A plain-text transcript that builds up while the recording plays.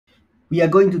We are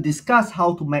going to discuss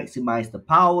how to maximize the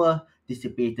power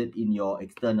dissipated in your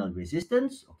external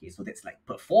resistance. Okay, so that's like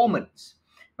performance,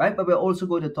 right? But we're also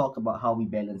going to talk about how we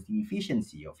balance the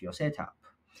efficiency of your setup.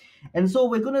 And so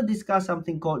we're going to discuss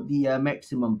something called the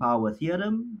maximum power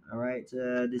theorem. All right,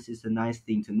 this is a nice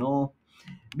thing to know.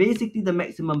 Basically, the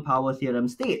maximum power theorem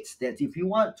states that if you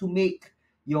want to make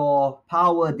your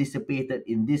power dissipated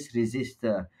in this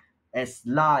resistor as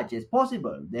large as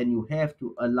possible, then you have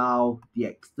to allow the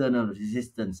external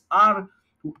resistance R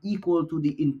to equal to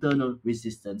the internal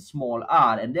resistance small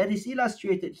r. And that is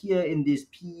illustrated here in this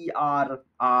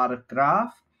PRR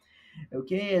graph.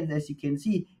 Okay, and as you can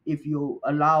see, if you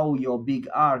allow your big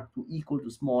R to equal to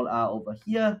small r over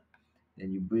here,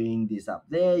 then you bring this up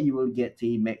there, you will get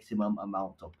a maximum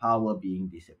amount of power being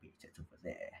dissipated over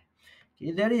there.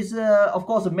 Okay, there is, of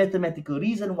course, a mathematical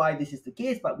reason why this is the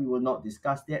case, but we will not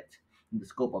discuss that in the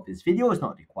scope of this video. It's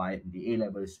not required in the A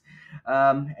levels.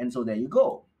 And so there you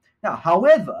go. Now,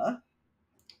 however,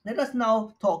 let us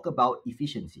now talk about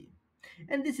efficiency.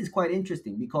 And this is quite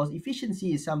interesting because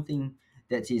efficiency is something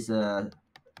that is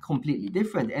completely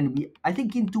different. And I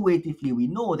think intuitively we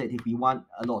know that if we want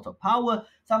a lot of power,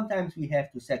 sometimes we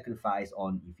have to sacrifice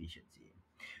on efficiency.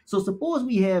 So suppose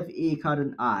we have a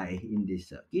current I in this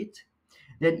circuit,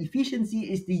 then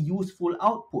efficiency is the useful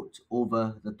output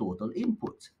over the total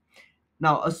input.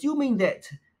 Now, assuming that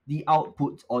the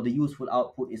output or the useful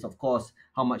output is, of course,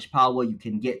 how much power you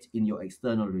can get in your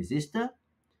external resistor,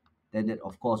 then that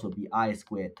of course will be I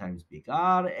squared times big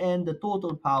R, and the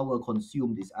total power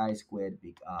consumed is I squared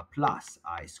big R plus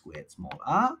I squared small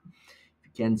r. If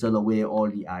you cancel away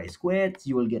all the I squareds,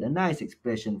 you will get a nice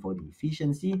expression for the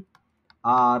efficiency,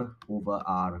 R over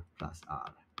R plus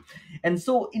R. And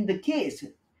so in the case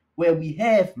where we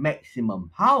have maximum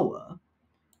power,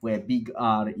 where big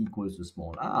R equals to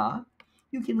small r,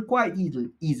 you can quite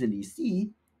easily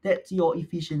see that your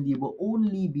efficiency will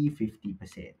only be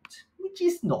 50%, which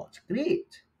is not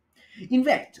great. In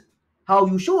fact, how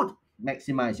you should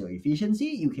maximize your efficiency,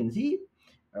 you can see,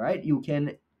 all right, you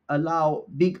can allow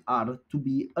big R to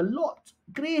be a lot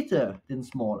greater than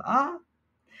small r,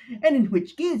 and in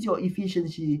which case your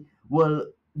efficiency will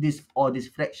this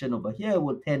fraction over here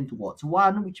will tend towards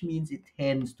 1, which means it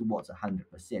tends towards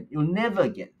 100%. You'll never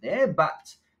get there,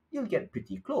 but you'll get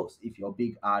pretty close if your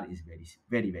big R is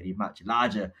very much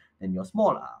larger than your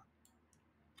small r.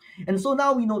 And so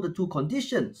now we know the two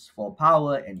conditions for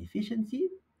power and efficiency,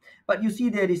 but you see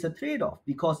there is a trade-off,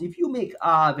 because if you make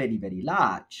R very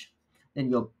large, then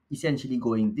you're essentially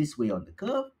going this way on the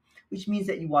curve, which means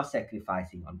that you are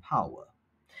sacrificing on power.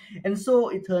 And so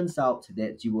it turns out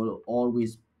that you will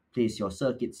always place your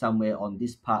circuit somewhere on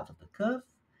this part of the curve,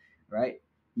 right?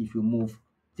 If you move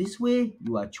this way,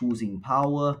 you are choosing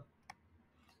power.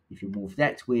 If you move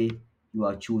that way, you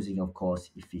are choosing, of course,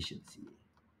 efficiency.